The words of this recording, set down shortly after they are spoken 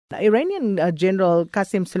Iranian General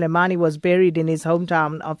Qasem Soleimani was buried in his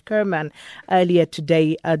hometown of Kerman earlier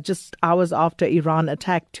today, just hours after Iran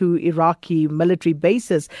attacked two Iraqi military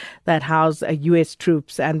bases that house U.S.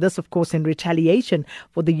 troops. And this, of course, in retaliation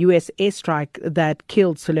for the U.S. airstrike that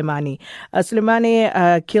killed Soleimani.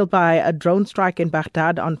 Soleimani killed by a drone strike in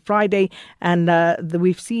Baghdad on Friday. And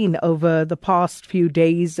we've seen over the past few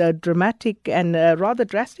days a dramatic and rather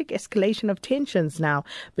drastic escalation of tensions now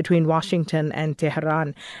between Washington and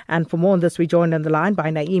Tehran. And for more on this, we joined on the line by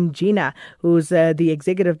Na'eem Jeenah, who's the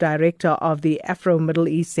Executive Director of the Afro Middle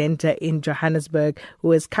East Centre in Johannesburg,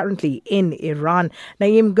 who is currently in Iran.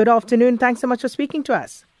 Na'eem, good afternoon. Thanks so much for speaking to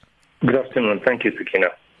us. Good afternoon. Thank you, Sakina.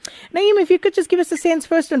 Na'eem, if you could just give us a sense,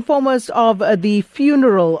 first and foremost, of the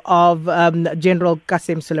funeral of General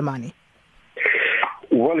Qasem Soleimani.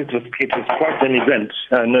 Well, it was quite an event.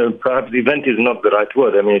 No, perhaps event is not the right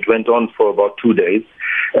word. I mean, it went on for about 2 days.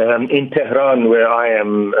 In Tehran, where I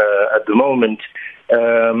am at the moment,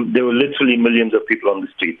 there were literally millions of people on the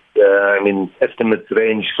street. Estimates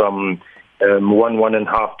range from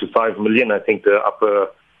 1.5 to 5 million. I think the upper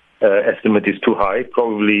estimate is too high,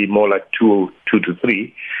 probably more like 2 to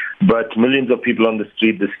 3. But millions of people on the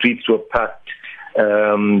street. The streets were packed.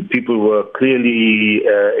 People were clearly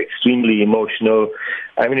extremely emotional.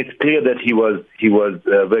 I mean, it's clear that he was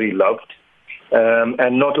very loved.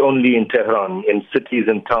 And not only in Tehran, in cities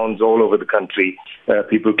and towns all over the country,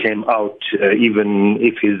 people came out even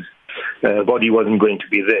if his body wasn't going to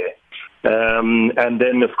be there. And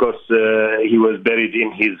then, of course, he was buried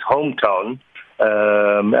in his hometown,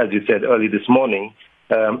 as you said early this morning.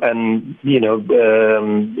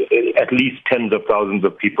 At least tens of thousands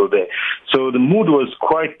of people there. So the mood was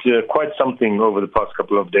quite something over the past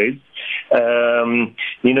couple of days. In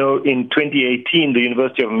 2018, the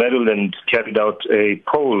University of Maryland carried out a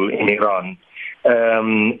poll in Iran,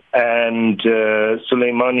 and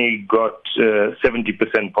Soleimani got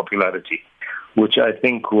 70% popularity, which I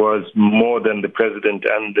think was more than the president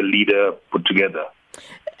and the leader put together.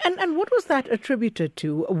 And what was that attributed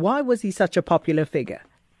to? Why was he such a popular figure?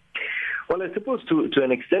 Well, I suppose to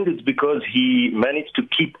an extent it's because he managed to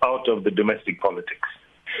keep out of the domestic politics,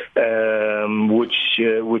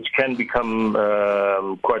 which can become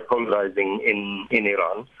quite polarizing in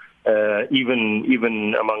Iran,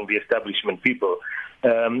 even among the establishment people.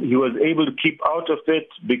 He was able to keep out of it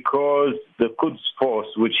because the Quds force,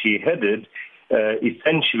 which he headed,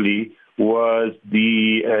 essentially was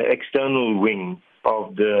the external wing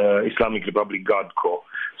of the Islamic Republic Guard Corps.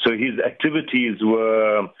 So his activities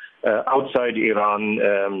were outside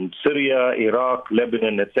Iran, Syria, Iraq,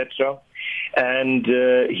 Lebanon, etc. And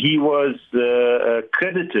he was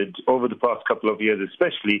credited over the past couple of years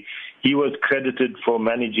especially, he was credited for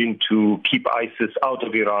managing to keep ISIS out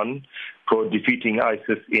of Iran, for defeating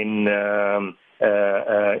ISIS in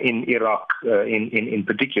Iraq in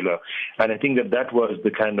particular. And I think that was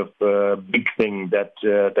the kind of big thing that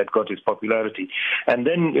got his popularity. And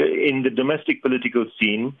then in the domestic political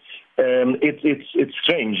scene, it's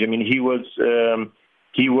strange. I mean, he was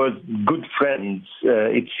good friends,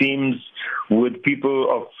 it seems, with people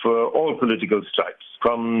of all political stripes,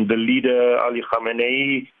 from the leader Ali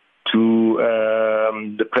Khamenei to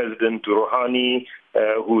the president Rouhani,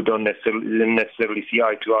 who don't necessarily see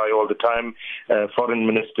eye to eye all the time, Foreign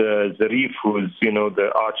Minister Zarif, who's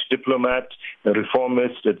the arch diplomat, the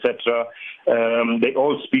reformist, etc. They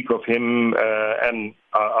all speak of him, and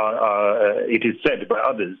it is said by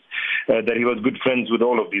others that he was good friends with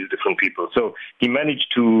all of these different people. So he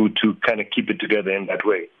managed to kind of keep it together in that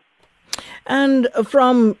way. And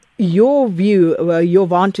from your view, your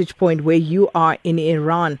vantage point where you are in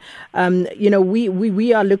Iran,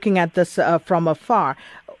 we are looking at this from afar.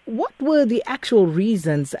 What were the actual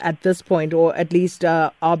reasons at this point, or at least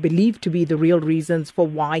are believed to be the real reasons for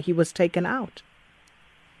why he was taken out?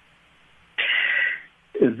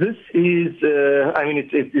 This is,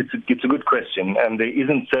 it's a good question, and there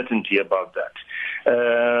isn't certainty about that.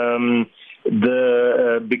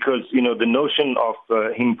 Because the notion of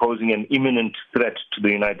him posing an imminent threat to the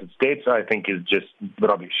United States, I think, is just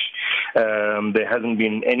rubbish. There hasn't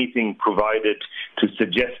been anything provided to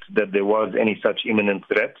suggest that there was any such imminent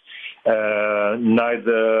threat,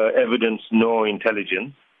 neither evidence nor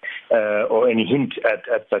intelligence. Or any hint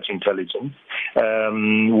at such intelligence.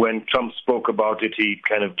 When Trump spoke about it, he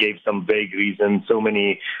kind of gave some vague reasons. So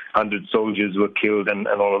many 100 soldiers were killed and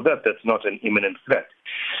all of that. That's not an imminent threat.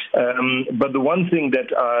 But the one thing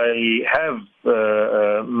that I have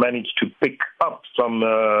managed to pick up from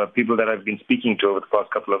people that I've been speaking to over the past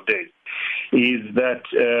couple of days is that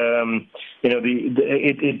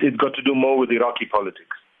it got to do more with Iraqi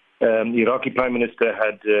politics. The Iraqi Prime Minister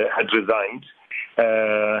had resigned.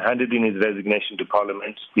 handed in his resignation to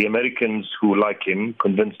Parliament. The Americans who like him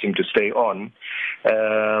convinced him to stay on.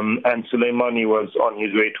 And Soleimani was on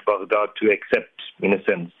his way to Baghdad to accept, in a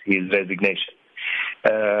sense, his resignation.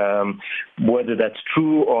 Whether that's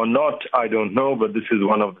true or not, I don't know, but this is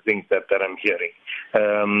one of the things that I'm hearing.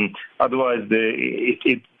 Otherwise,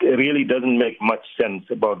 it really doesn't make much sense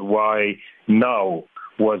about why now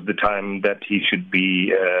was the time that he should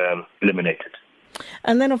be eliminated.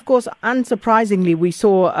 And then, of course, unsurprisingly, we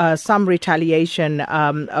saw some retaliation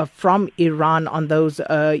from Iran on those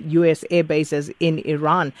U.S. air bases in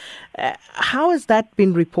Iran. How has that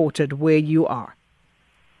been reported where you are?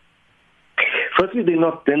 Firstly,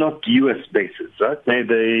 they're not U.S. bases, right?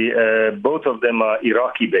 They both of them are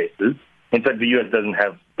Iraqi bases. In fact, the U.S. doesn't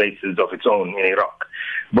have bases of its own in Iraq.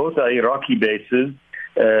 Both are Iraqi bases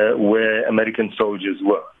where American soldiers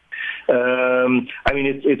were.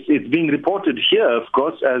 It's being reported here, of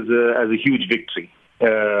course, as a huge victory.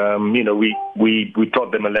 We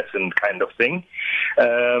taught them a lesson, kind of thing.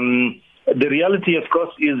 The reality, of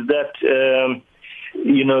course, is that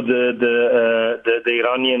the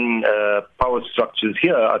Iranian power structures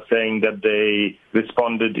here are saying that they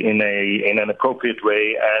responded in an appropriate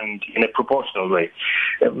way and in a proportional way.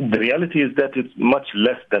 The reality is that it's much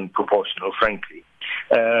less than proportional, frankly.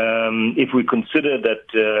 If we consider that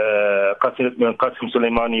Qasem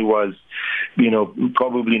Soleimani was,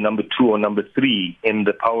 probably number 2 or number 3 in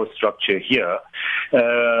the power structure here,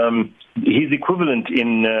 his equivalent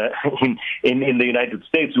in the United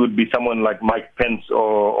States would be someone like Mike Pence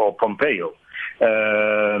or Pompeo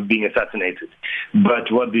being assassinated.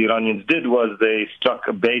 But what the Iranians did was they struck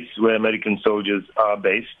a base where American soldiers are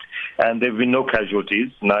based, and there have been no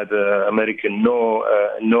casualties, neither American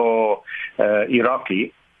nor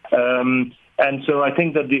Iraqi. And so I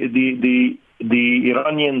think that the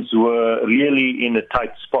Iranians were really in a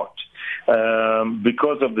tight spot.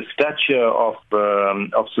 Because of the stature of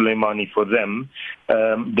Soleimani for them,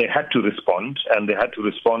 they had to respond, and they had to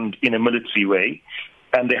respond in a military way,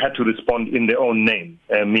 and they had to respond in their own name,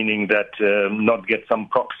 meaning that not get some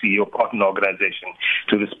proxy or partner organization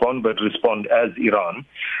to respond, but respond as Iran.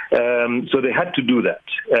 So they had to do that.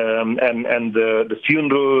 And the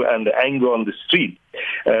funeral and the anger on the street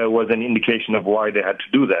was an indication of why they had to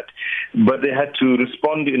do that. But they had to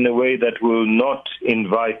respond in a way that will not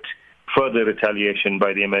invite further retaliation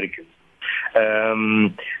by the Americans.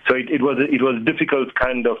 So it was a difficult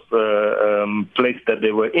kind of place that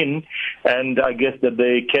they were in, and I guess that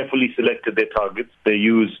they carefully selected their targets. They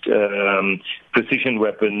used precision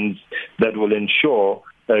weapons that will ensure,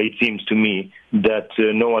 it seems to me, that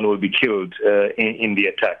no one will be killed in the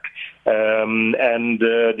attack. And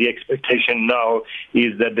the expectation now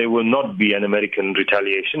is that there will not be an American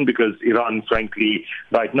retaliation, because Iran, frankly,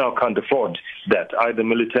 right now can't afford that, either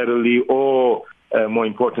militarily or more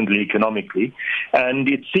importantly, economically. And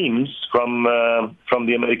it seems from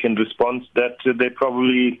the American response that there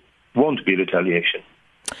probably won't be retaliation.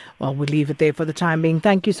 Well, we'll leave it there for the time being.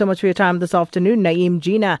 Thank you so much for your time this afternoon. Na'eem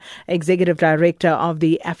Jeenah, Executive Director of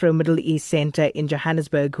the Afro Middle East Centre in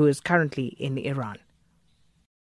Johannesburg, who is currently in Iran.